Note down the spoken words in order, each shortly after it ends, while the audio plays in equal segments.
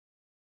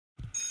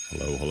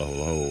Hello, hello,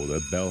 hello.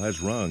 The bell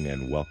has rung,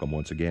 and welcome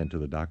once again to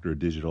the Dr.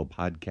 Digital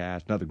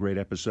Podcast. Another great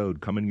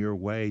episode coming your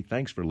way.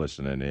 Thanks for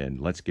listening in.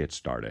 Let's get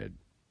started.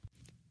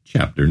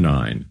 Chapter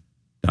 9.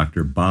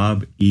 Dr.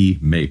 Bob E.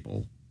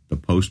 Maple, the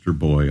poster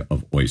boy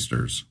of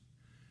Oysters.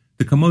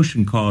 The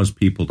commotion caused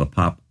people to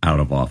pop out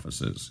of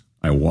offices.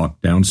 I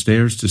walked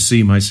downstairs to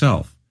see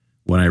myself.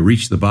 When I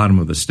reached the bottom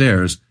of the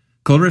stairs,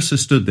 Clarissa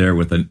stood there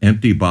with an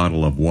empty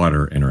bottle of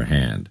water in her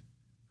hand.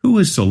 "Who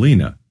is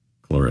Selena?"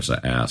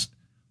 Clarissa asked.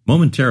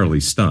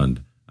 Momentarily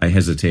stunned, I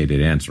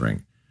hesitated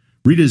answering.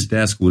 Rita's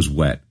desk was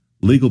wet,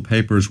 legal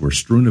papers were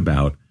strewn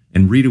about,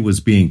 and Rita was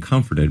being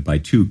comforted by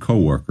two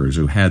co-workers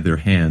who had their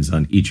hands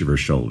on each of her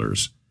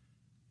shoulders.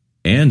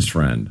 "Anne's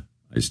friend,"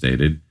 I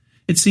stated.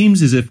 "It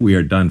seems as if we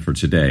are done for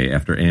today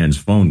after Anne's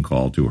phone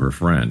call to her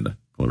friend,"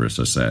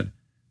 Clarissa said.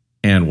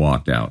 Anne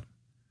walked out.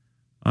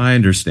 "I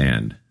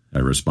understand," I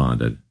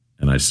responded,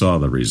 and I saw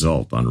the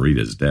result on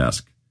Rita's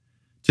desk.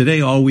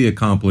 "Today all we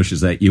accomplish is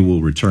that you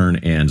will return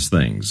Anne's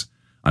things.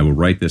 I will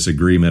write this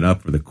agreement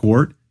up for the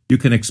court. You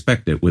can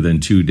expect it within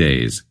 2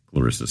 days,"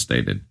 Clarissa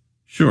stated.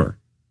 "Sure."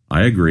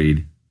 I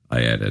agreed.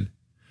 I added.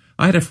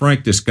 I had a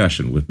frank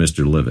discussion with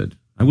Mr. Livid.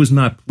 I was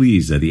not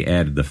pleased that he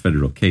added the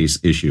federal case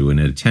issue in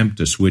an attempt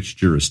to switch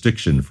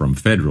jurisdiction from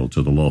federal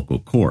to the local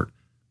court.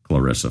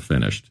 Clarissa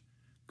finished.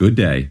 "Good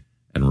day,"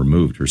 and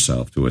removed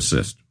herself to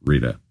assist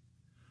Rita.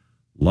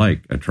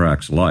 "Like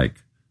attracts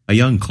like," a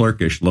young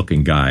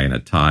clerkish-looking guy in a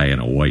tie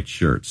and a white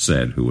shirt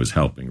said, who was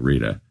helping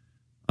Rita.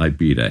 I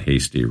beat a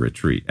hasty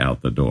retreat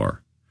out the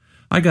door.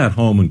 I got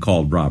home and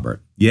called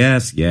Robert.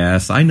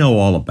 Yes, I know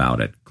all about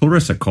it.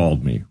 Clarissa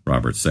called me,"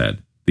 Robert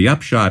said. "The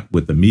upshot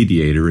with the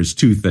mediator is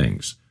 2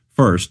 things.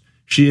 First,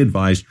 she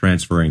advised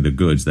transferring the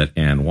goods that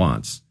Anne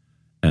wants."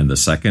 "And the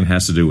second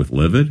has to do with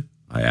Livid?"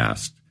 I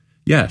asked.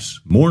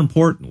 "Yes. More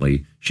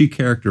importantly, she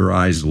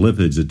characterized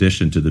Livid's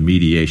addition to the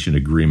mediation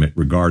agreement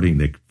regarding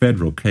the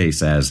federal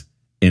case as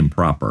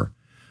improper."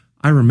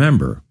 "I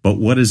remember, but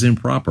what is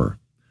improper?"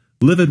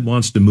 "Livid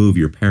wants to move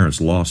your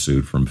parents'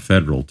 lawsuit from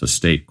federal to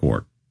state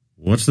court."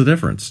 "What's the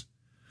difference?"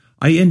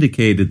 I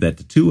indicated that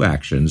the 2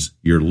 actions,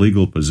 your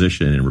legal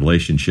position in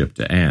relationship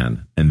to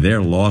Anne and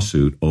their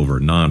lawsuit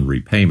over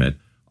non-repayment,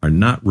 are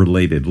not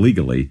related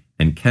legally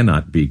and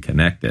cannot be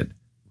connected,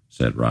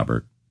 said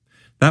Robert.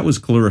 That was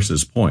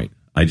Clarissa's point.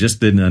 I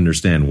just didn't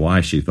understand why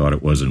she thought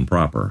it was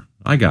improper.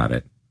 "I got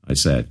it," I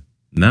said.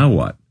 "Now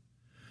what?"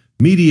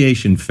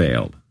 "Mediation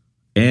failed.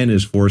 Anne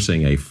is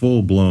forcing a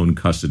full-blown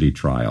custody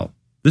trial.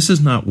 This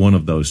is not one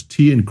of those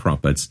tea and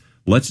crumpets,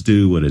 let's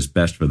do what is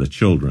best for the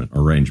children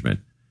arrangement.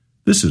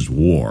 This is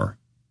war,"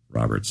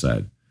 Robert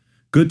said.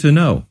 "Good to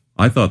know.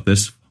 I thought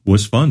this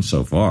was fun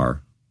so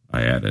far,"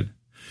 I added.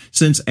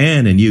 "Since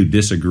Anne and you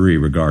disagree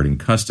regarding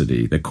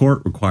custody, the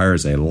court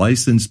requires a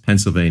licensed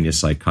Pennsylvania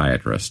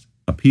psychiatrist,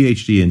 a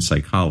PhD in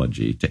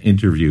psychology, to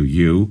interview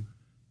you,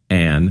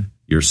 Anne,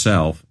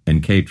 yourself,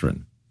 and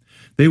Katrin.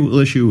 They will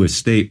issue a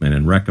statement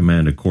and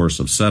recommend a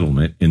course of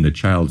settlement in the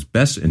child's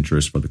best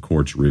interest for the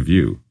court's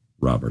review,"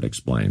 Robert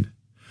explained.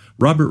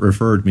 Robert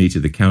referred me to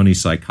the county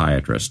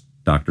psychiatrist,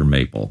 Dr.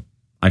 Maple.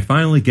 I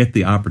finally get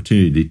the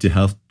opportunity to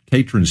help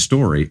Katrin's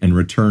story and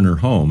return her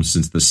home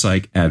since the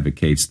psych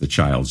advocates the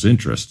child's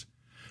interest.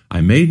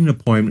 I made an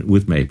appointment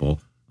with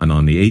Maple, and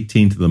on the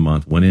 18th of the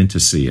month went in to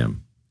see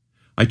him.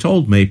 I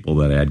told Maple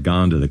that I had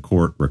gone to the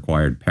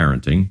court-required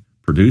parenting,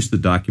 produced the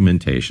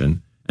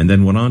documentation, and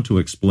then went on to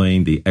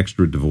explain the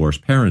extra-divorce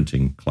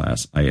parenting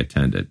class I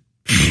attended.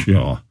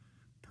 "Pshaw,"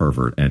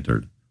 pervert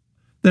entered.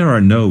 "There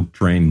are no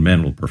trained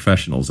mental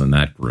professionals in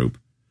that group.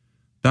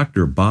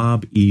 Dr.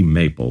 Bob E.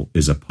 Maple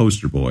is a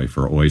poster boy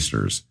for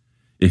Oysters.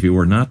 If he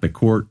were not the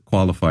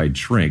court-qualified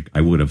shrink,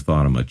 I would have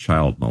thought him a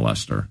child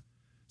molester.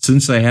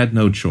 Since I had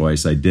no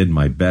choice, I did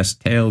my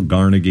best Dale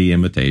Carnegie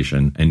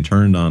imitation and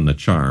turned on the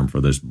charm for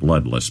this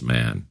bloodless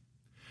man.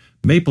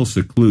 Maple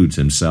secludes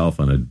himself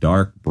in a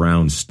dark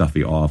brown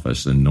stuffy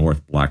office in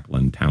North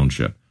Blackland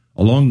Township,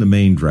 along the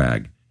main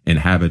drag,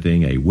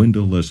 inhabiting a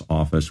windowless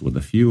office with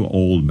a few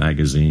old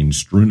magazines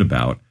strewn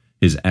about,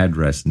 his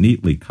address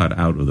neatly cut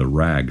out of the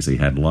rags he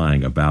had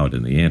lying about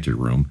in the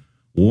anteroom,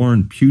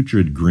 worn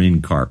putrid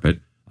green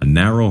carpet, a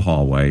narrow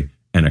hallway,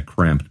 and a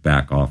cramped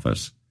back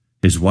office.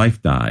 His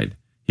wife died.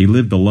 He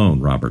lived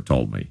alone, Robert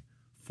told me.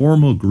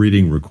 Formal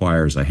greeting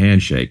requires a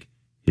handshake.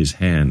 His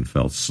hand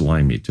felt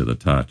slimy to the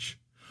touch.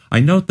 I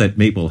note that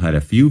Maple had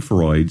a few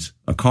Freuds,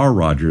 a Carl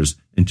Rogers,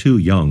 and 2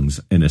 Youngs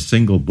in a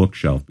single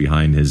bookshelf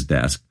behind his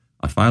desk,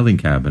 a filing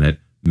cabinet,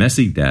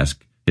 messy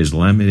desk, his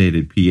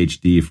laminated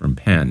Ph.D. from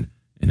Penn,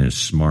 and his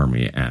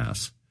smarmy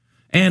ass.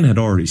 Anne had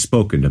already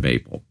spoken to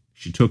Maple.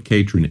 She took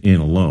Katrin in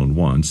alone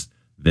once,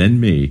 then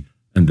me,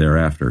 and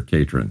thereafter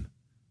Katrin.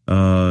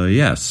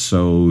 Yes,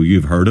 so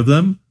you've heard of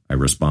them?" I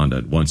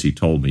responded once he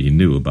told me he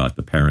knew about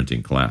the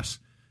parenting class.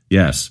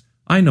 "Yes,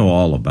 I know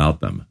all about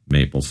them,"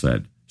 Maple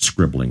said,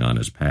 scribbling on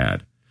his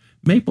pad.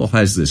 Maple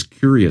has this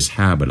curious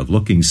habit of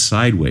looking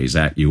sideways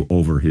at you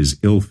over his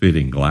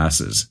ill-fitting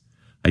glasses.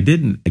 I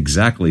didn't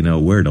exactly know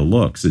where to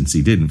look since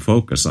he didn't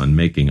focus on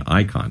making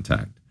eye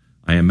contact.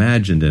 I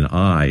imagined an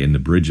eye in the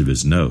bridge of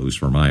his nose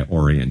for my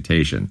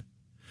orientation.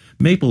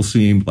 Maple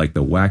seemed like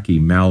the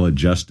wacky,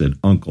 maladjusted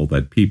uncle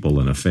that people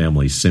in a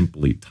family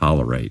simply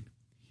tolerate.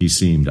 He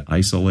seemed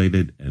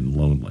isolated and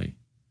lonely.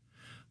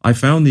 I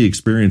found the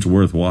experience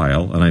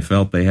worthwhile, and I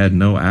felt they had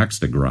no axe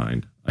to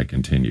grind, I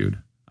continued.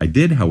 I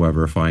did,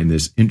 however, find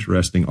this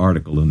interesting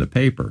article in the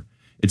paper.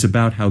 It's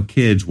about how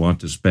kids want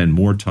to spend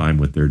more time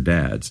with their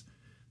dads.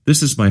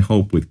 This is my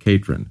hope with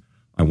Katrin.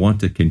 I want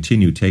to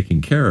continue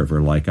taking care of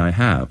her like I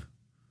have.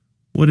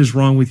 What is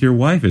wrong with your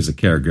wife as a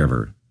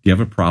caregiver? Do you have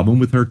a problem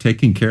with her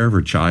taking care of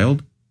her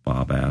child?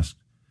 Bob asked.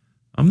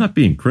 I'm not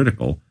being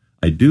critical.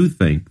 I do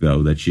think,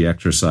 though, that she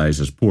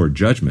exercises poor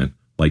judgment,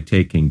 like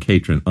taking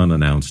Katrin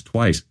unannounced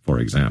twice, for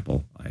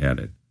example, I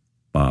added.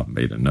 Bob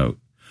made a note.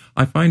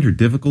 I find her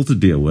difficult to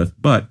deal with,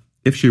 but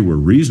if she were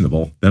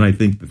reasonable, then I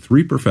think the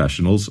three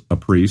professionals, a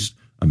priest,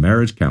 a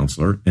marriage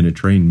counselor, and a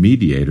trained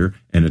mediator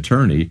and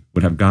attorney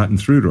would have gotten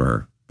through to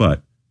her.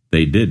 But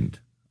they didn't,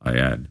 I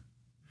add.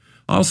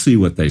 I'll see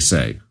what they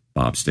say,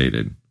 Bob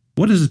stated.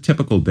 What is a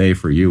typical day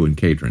for you and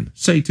Katrin?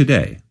 Say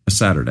today, a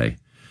Saturday.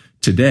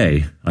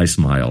 Today, I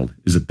smiled,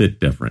 is a bit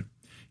different.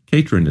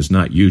 Katrin is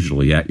not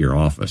usually at your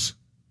office.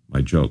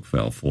 My joke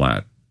fell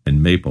flat,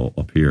 and Maple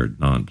appeared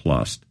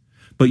nonplussed.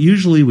 But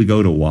usually we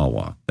go to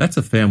Wawa. That's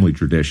a family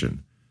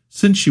tradition.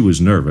 Since she was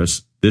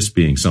nervous, this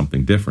being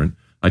something different,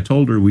 I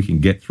told her we can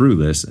get through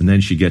this, and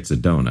then she gets a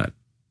donut.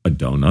 A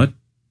donut?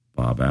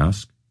 Bob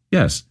asked.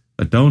 Yes,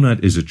 a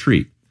donut is a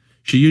treat.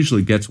 She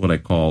usually gets what I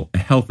call a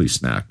healthy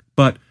snack,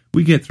 but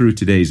we get through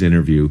today's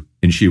interview,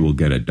 and she will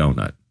get a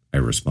donut, I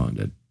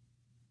responded.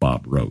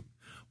 Bob wrote.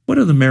 What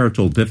are the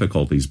marital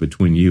difficulties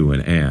between you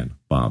and Anne?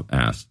 Bob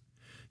asked.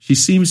 She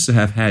seems to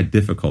have had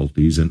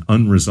difficulties and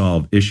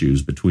unresolved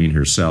issues between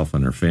herself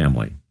and her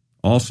family.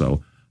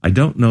 Also, I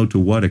don't know to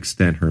what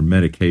extent her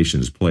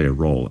medications play a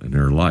role in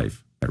her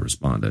life, I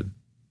responded.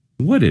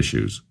 What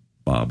issues?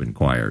 Bob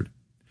inquired.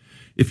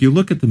 If you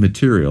look at the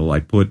material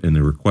I put in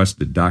the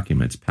requested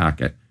documents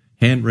packet,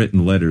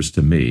 handwritten letters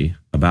to me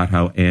about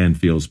how Anne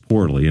feels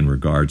poorly in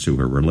regards to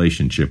her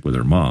relationship with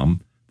her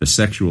mom, the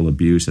sexual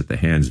abuse at the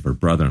hands of her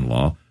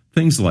brother-in-law,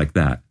 things like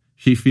that.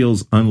 She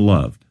feels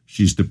unloved.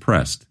 She's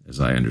depressed, as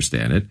I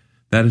understand it.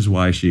 That is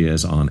why she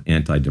is on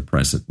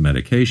antidepressant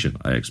medication,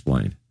 I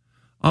explained.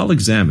 I'll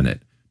examine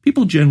it.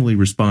 People generally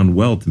respond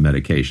well to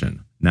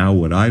medication. Now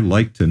what I'd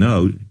like to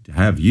know, to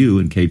have you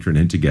and Katrin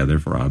in together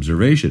for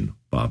observation,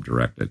 Bob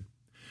directed.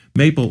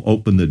 Maple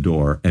opened the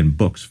door, and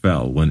books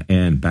fell when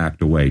Anne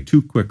backed away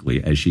too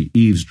quickly as she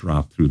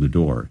eavesdropped through the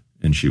door,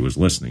 and she was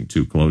listening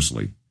too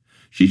closely.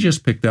 She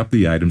just picked up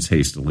the items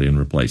hastily and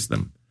replaced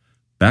them.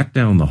 Back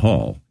down the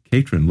hall,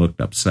 Katrin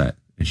looked upset,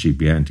 and she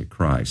began to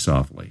cry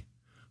softly.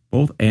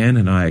 Both Anne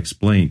and I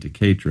explained to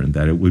Katrin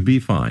that it would be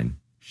fine.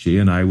 She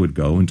and I would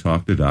go and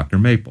talk to Dr.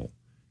 Maple.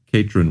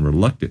 Katrin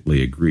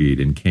reluctantly agreed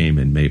and came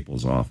in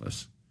Maple's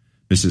office.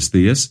 Mrs.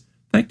 Theus,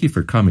 thank you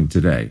for coming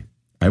today.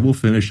 I will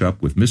finish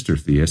up with Mr.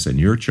 Theus and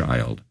your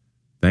child.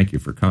 Thank you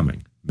for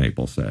coming,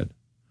 Maple said.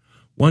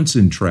 Once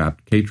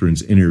entrapped,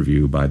 Katrin's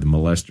interview by the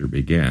molester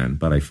began,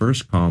 but I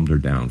first calmed her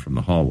down from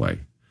the hallway.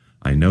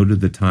 I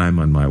noted the time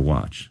on my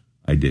watch.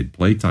 I did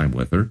playtime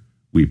with her.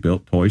 We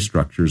built toy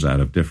structures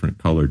out of different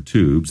colored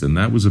tubes, and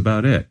that was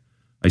about it.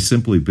 I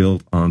simply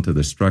built onto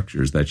the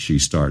structures that she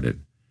started.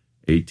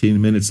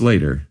 18 minutes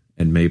later,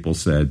 and Maple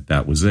said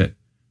that was it.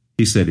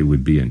 He said he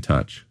would be in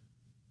touch.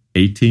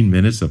 18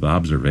 minutes of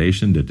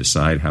observation to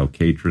decide how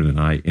Katrin and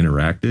I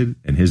interacted,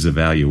 and his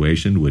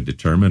evaluation would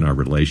determine our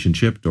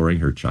relationship during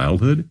her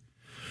childhood?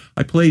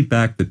 I played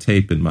back the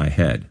tape in my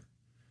head.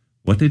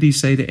 What did he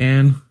say to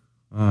Anne?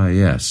 Ah,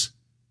 yes,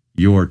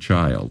 your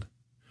child.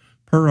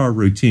 Per our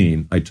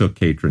routine, I took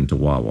Katrin to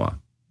Wawa.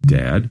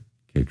 Dad,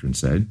 Katrin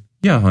said.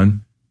 Yeah,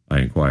 hon, I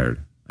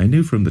inquired. I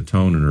knew from the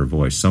tone in her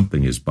voice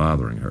something is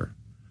bothering her.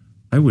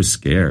 I was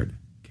scared,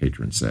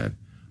 Katrin said.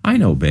 I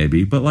know,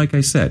 baby, but like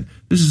I said,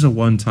 this is a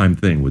one-time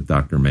thing with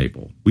Dr.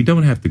 Maple. We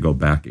don't have to go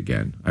back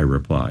again, I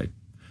replied.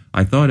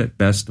 I thought it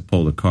best to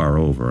pull the car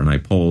over, and I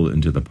pulled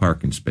into the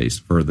parking space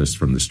furthest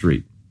from the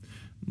street.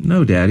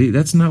 No, Daddy,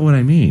 that's not what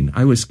I mean.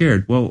 I was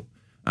scared. Well,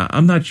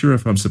 I'm not sure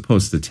if I'm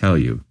supposed to tell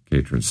you,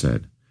 Katrin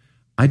said.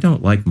 I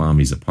don't like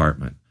Mommy's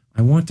apartment.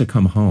 I want to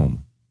come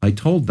home. I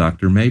told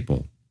Dr.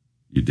 Maple.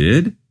 You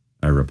did?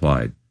 I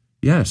replied.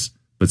 Yes,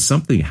 but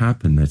something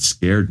happened that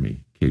scared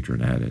me,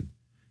 Katrin added.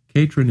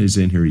 Katrin is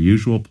in her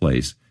usual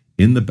place,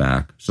 in the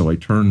back, so I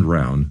turned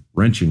round,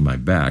 wrenching my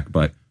back,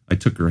 but I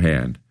took her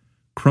hand.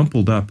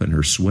 Crumpled up in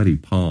her sweaty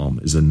palm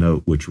is a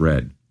note which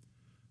read,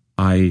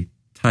 I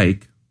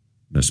take,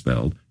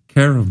 misspelled,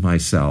 care of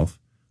myself.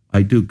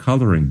 I do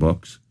coloring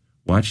books,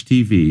 watch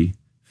TV,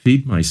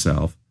 feed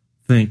myself,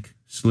 think,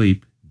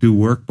 sleep, do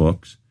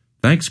workbooks.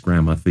 Thanks,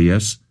 Grandma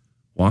Theus.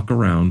 Walk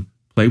around,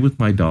 play with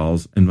my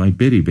dolls and my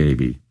bitty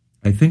baby.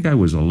 I think I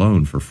was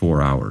alone for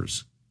 4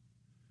 hours.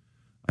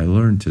 I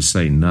learned to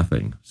say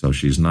nothing, so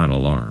she's not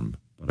alarmed,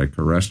 but I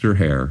caressed her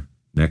hair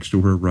next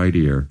to her right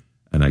ear,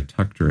 and I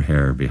tucked her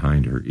hair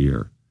behind her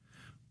ear.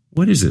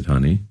 What is it,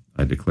 honey?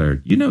 I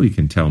declared. You know you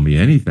can tell me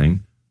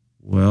anything.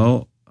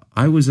 Well,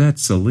 I was at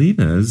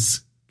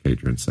Selena's,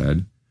 Katrin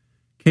said.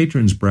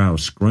 Katrin's brow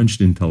scrunched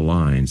into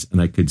lines,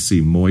 and I could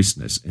see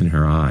moistness in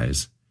her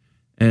eyes.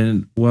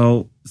 And,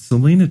 well,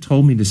 Selena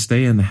told me to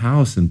stay in the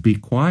house and be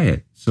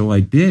quiet, so I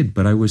did,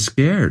 but I was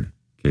scared,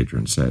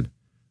 Katrin said.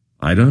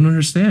 I don't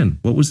understand.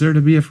 What was there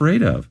to be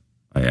afraid of?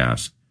 I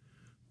asked.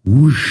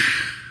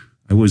 Whoosh!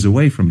 I was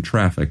away from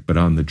traffic, but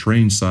on the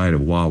train side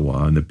of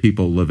Wawa, and the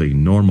people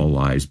living normal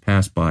lives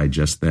passed by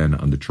just then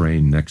on the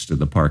train next to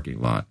the parking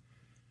lot.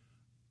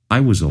 I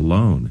was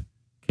alone,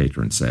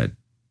 Katrin said.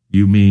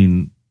 You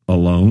mean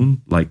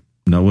alone? Like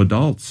no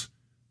adults?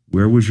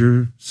 Where was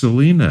your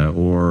Selena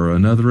or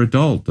another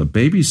adult, a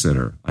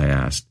babysitter? I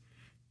asked.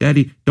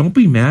 Daddy, don't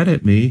be mad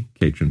at me,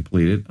 Katrin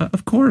pleaded.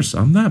 Of course,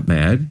 I'm not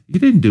mad. You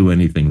didn't do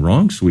anything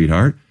wrong,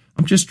 sweetheart.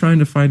 I'm just trying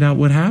to find out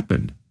what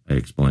happened, I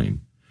explained.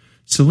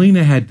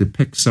 Selena had to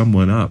pick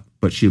someone up,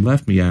 but she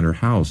left me at her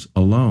house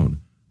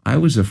alone. I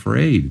was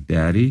afraid,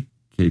 Daddy,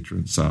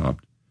 Katrin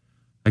sobbed.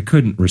 I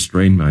couldn't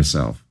restrain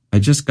myself. I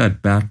just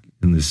got back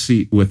in the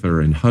seat with her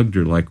and hugged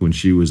her like when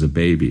she was a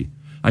baby.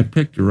 I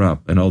picked her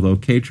up, and although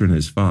Katrin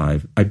is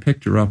 5, I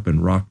picked her up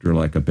and rocked her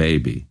like a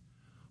baby.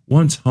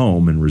 Once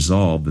home and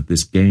resolved that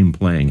this game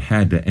playing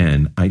had to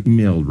end, I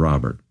emailed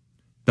Robert.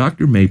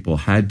 Dr. Maple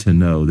had to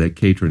know that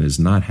Katrin is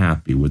not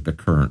happy with the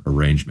current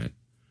arrangement.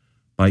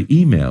 By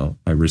email,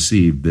 I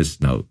received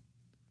this note.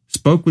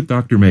 Spoke with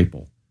Dr.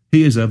 Maple.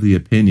 He is of the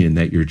opinion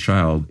that your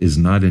child is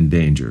not in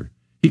danger.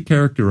 He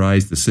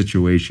characterized the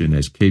situation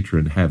as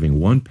Katrin having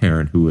one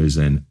parent who is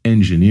an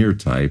engineer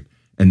type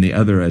and the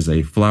other as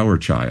a flower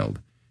child.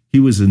 He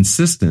was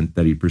insistent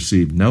that he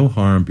perceived no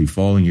harm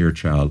befalling your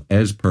child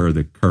as per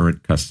the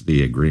current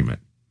custody agreement.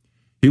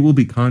 He will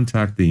be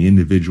contacting the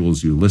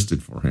individuals you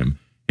listed for him,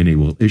 and he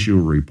will issue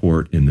a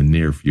report in the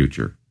near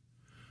future.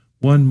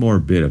 One more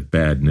bit of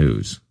bad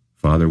news.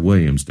 Father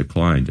Williams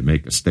declined to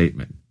make a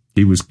statement.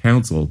 He was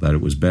counseled that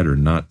it was better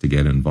not to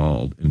get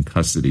involved in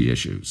custody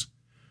issues.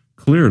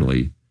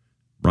 Clearly,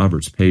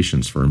 Robert's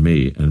patience for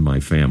me and my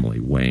family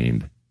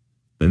waned.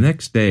 The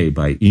next day,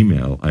 by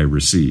email, I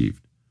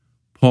received,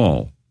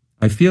 Paul,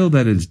 I feel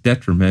that it is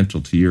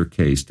detrimental to your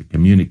case to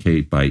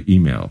communicate by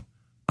email.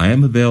 I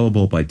am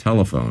available by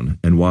telephone,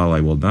 and while I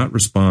will not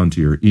respond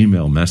to your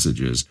email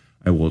messages,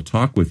 I will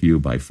talk with you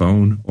by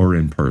phone or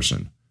in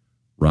person.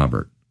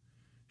 Robert.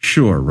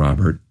 Sure,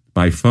 Robert.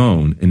 By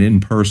phone and in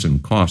person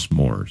costs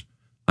more.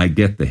 I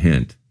get the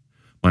hint.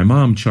 My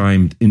mom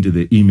chimed into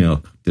the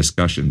email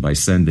discussion by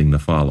sending the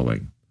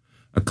following.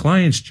 A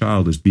client's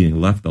child is being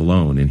left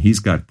alone and he's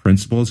got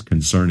principles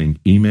concerning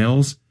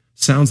emails.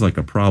 Sounds like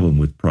a problem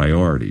with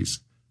priorities.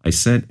 I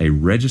sent a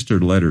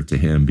registered letter to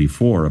him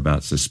before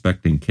about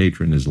suspecting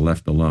Katrin is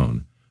left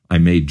alone. I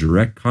made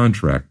direct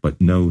contact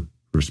but no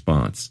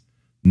response.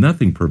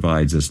 Nothing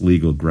provides us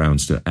legal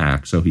grounds to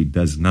act, so he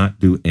does not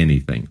do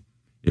anything.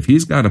 If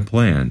he's got a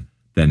plan,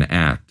 then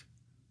act.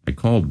 I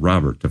called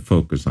Robert to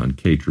focus on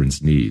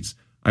Katrin's needs.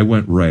 I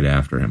went right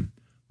after him.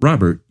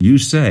 Robert, you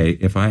say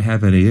if I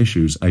have any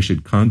issues, I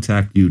should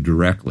contact you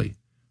directly.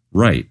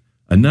 Right.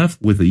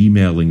 Enough with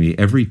emailing me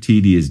every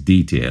tedious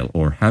detail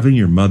or having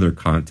your mother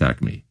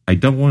contact me. I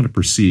don't want to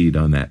proceed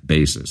on that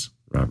basis,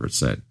 Robert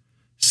said.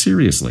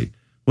 Seriously,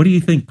 what do you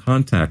think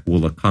contact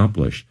will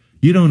accomplish?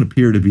 You don't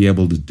appear to be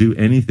able to do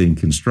anything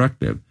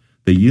constructive.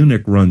 The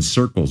eunuch runs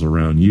circles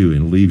around you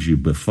and leaves you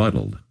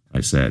befuddled,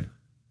 I said.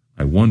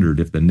 I wondered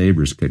if the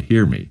neighbors could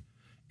hear me.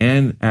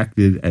 Anne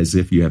acted as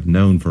if you have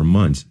known for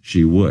months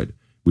she would.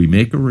 We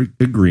make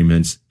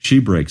agreements, she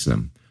breaks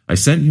them. I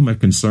sent you my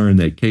concern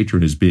that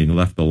Katrin is being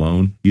left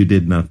alone. You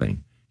did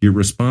nothing. Your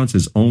response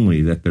is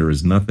only that there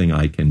is nothing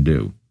I can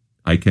do.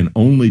 I can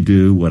only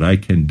do what I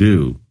can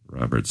do,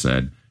 Robert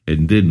said,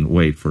 and didn't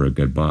wait for a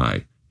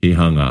goodbye. He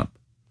hung up.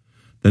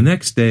 The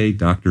next day,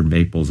 Dr.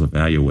 Maple's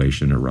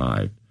evaluation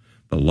arrived.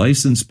 The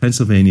licensed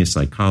Pennsylvania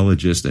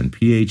psychologist and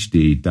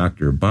Ph.D.,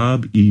 Dr.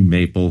 Bob E.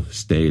 Maple,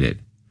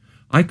 stated,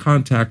 I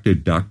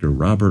contacted Dr.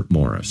 Robert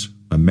Morris,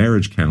 a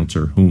marriage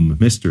counselor whom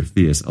Mr.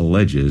 Theus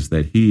alleges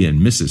that he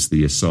and Mrs.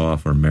 Theus saw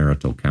for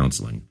marital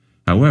counseling.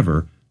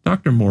 However,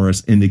 Dr.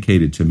 Morris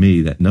indicated to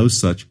me that no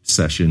such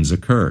sessions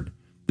occurred.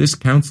 This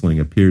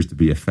counseling appears to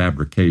be a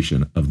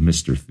fabrication of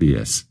Mr.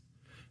 Theus.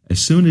 As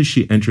soon as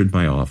she entered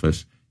my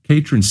office,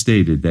 Katrin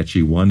stated that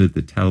she wanted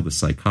to tell the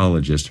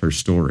psychologist her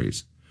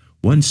stories.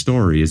 One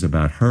story is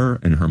about her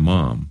and her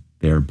mom.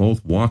 They are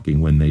both walking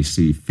when they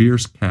see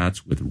fierce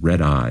cats with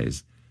red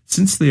eyes.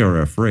 Since they are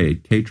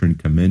afraid, Katrin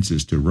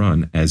commences to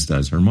run, as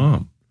does her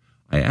mom.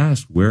 I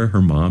asked where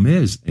her mom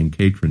is, and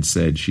Katrin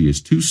said she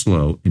is too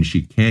slow and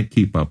she can't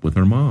keep up with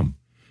her mom.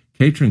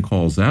 Katrin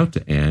calls out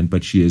to Anne,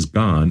 but she is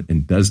gone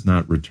and does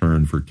not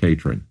return for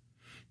Katrin.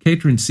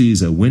 Katrin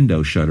sees a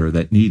window shutter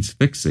that needs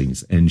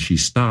fixings, and she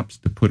stops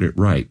to put it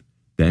right.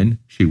 Then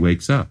she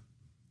wakes up.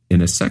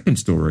 In a second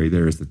story,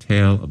 there is the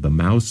tale of the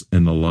mouse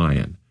and the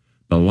lion.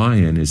 The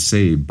lion is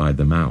saved by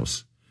the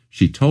mouse.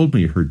 She told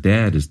me her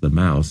dad is the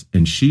mouse,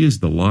 and she is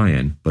the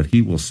lion, but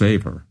he will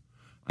save her.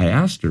 I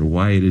asked her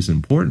why it is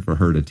important for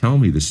her to tell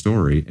me the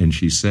story, and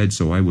she said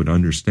so I would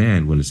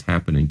understand what is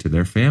happening to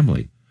their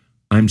family.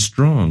 I'm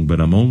strong,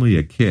 but I'm only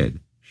a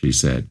kid, she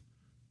said.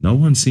 No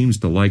one seems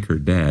to like her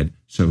dad,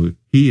 so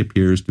he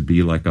appears to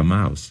be like a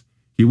mouse.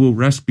 He will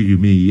rescue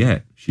me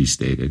yet, she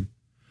stated.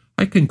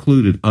 I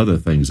concluded other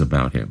things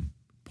about him.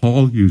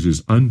 Paul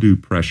uses undue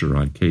pressure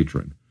on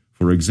Katrin.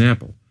 For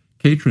example,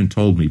 Katrin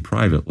told me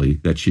privately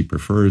that she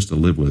prefers to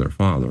live with her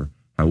father.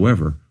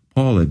 However,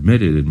 Paul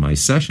admitted in my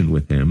session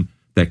with him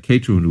that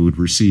Katrin would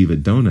receive a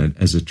donut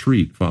as a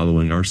treat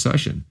following our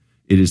session.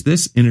 It is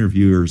this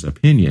interviewer's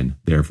opinion,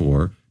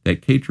 therefore,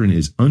 that Katrin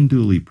is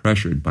unduly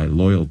pressured by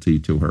loyalty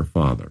to her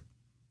father.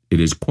 It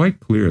is quite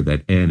clear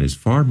that Anne is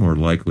far more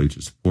likely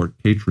to support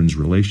Katrin's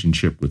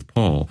relationship with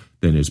Paul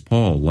than is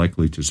Paul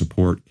likely to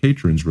support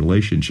Katrin's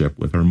relationship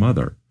with her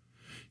mother.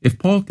 If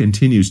Paul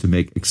continues to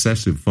make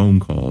excessive phone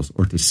calls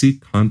or to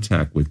seek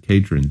contact with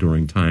Katrin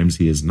during times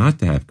he is not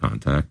to have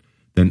contact,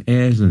 then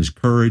Anne is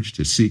encouraged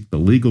to seek the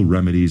legal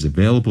remedies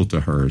available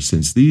to her,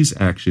 since these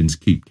actions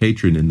keep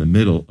Katrin in the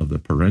middle of the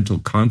parental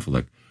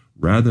conflict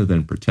rather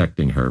than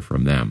protecting her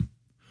from them.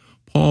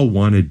 Paul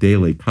wanted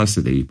daily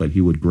custody, but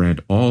he would grant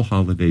all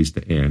holidays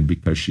to Anne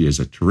because she is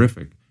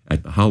terrific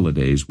at the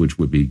holidays, which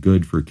would be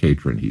good for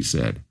Katrin, he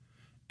said.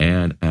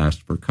 Anne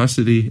asked for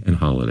custody and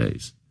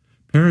holidays.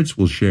 Parents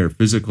will share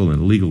physical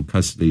and legal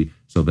custody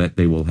so that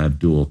they will have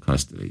dual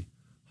custody.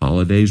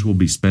 Holidays will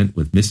be spent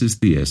with Mrs.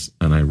 Theus,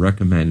 and I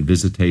recommend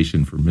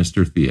visitation for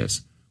Mr.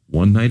 Theus,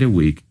 1 night a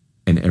week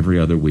and every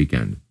other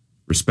weekend.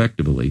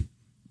 Respectively,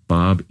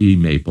 Bob E.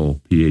 Maple,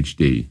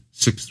 Ph.D.,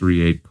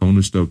 638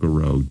 Conestoga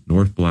Road,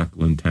 North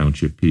Blackland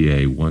Township,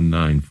 PA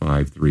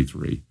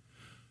 19533.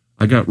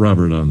 I got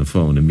Robert on the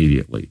phone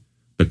immediately.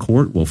 The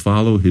court will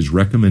follow his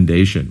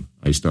recommendation,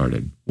 I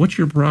started. What's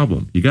your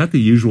problem? You got the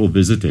usual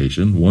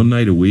visitation, 1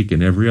 night a week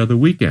and every other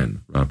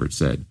weekend, Robert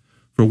said.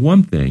 For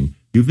one thing,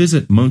 you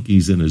visit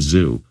monkeys in a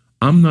zoo.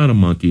 I'm not a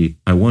monkey.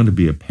 I want to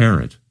be a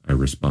parent, I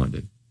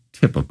responded.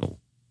 Typical,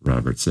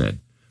 Robert said.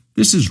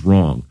 This is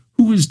wrong.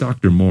 Who is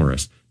Dr.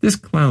 Morris? This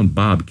clown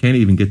Bob can't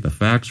even get the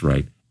facts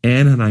right.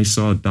 Anne and I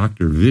saw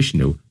Dr.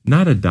 Vishnu,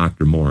 not a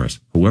Dr. Morris,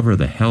 whoever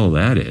the hell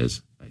that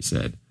is, I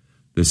said.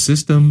 The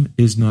system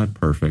is not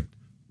perfect,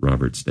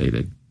 Robert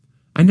stated.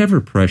 I never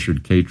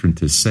pressured Katrin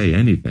to say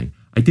anything.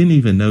 I didn't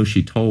even know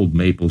she told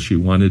Maple she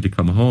wanted to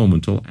come home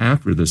until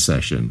after the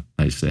session,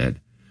 I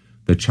said.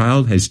 The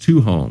child has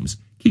 2 homes.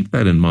 Keep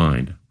that in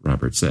mind,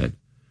 Robert said.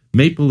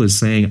 Maple is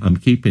saying I'm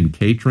keeping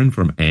Katrin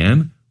from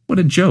Anne? What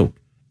a joke.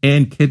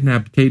 Anne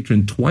kidnapped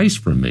Katrin twice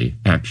from me,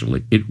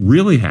 actually. It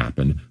really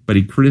happened, but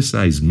he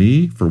criticized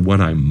me for what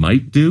I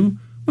might do?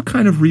 What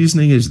kind of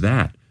reasoning is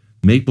that?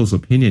 Maple's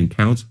opinion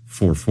counts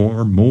for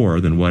far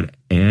more than what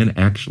Anne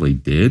actually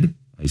did,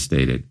 I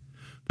stated.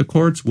 The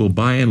courts will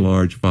by and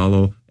large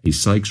follow a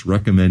Sykes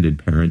recommended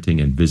parenting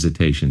and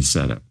visitation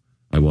setup.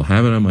 I will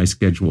have it on my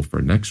schedule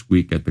for next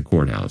week at the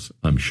courthouse,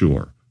 I'm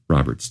sure,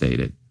 Robert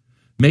stated.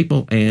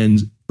 Maple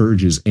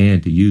urges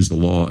Anne to use the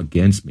law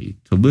against me,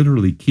 to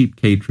literally keep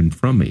Katrin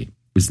from me.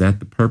 Is that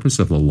the purpose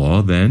of the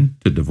law, then,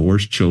 to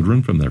divorce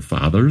children from their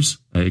fathers?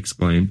 I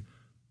exclaimed.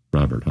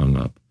 Robert hung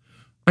up.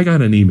 I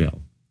got an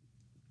email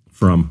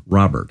from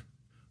Robert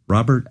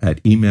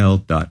at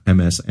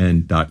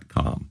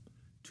email.msn.com,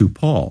 to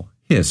Paul,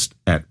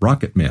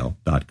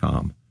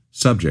 hist@rocketmail.com.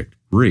 Subject,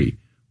 re,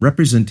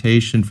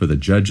 representation for the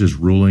judge's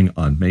ruling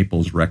on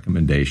Maple's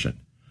recommendation.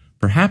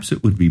 Perhaps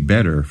it would be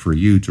better for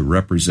you to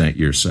represent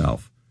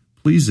yourself.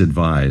 Please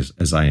advise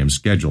as I am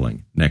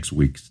scheduling next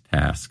week's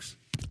tasks.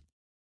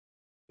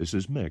 This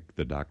is Mick,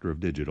 the Doctor of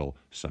Digital,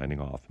 signing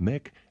off.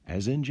 Mick,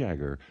 as in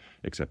Jagger,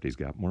 except he's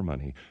got more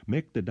money.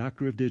 Mick, the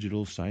Doctor of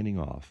Digital, signing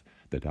off.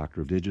 The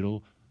Doctor of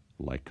Digital,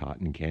 like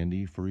cotton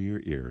candy for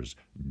your ears.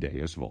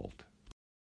 Deus Volt.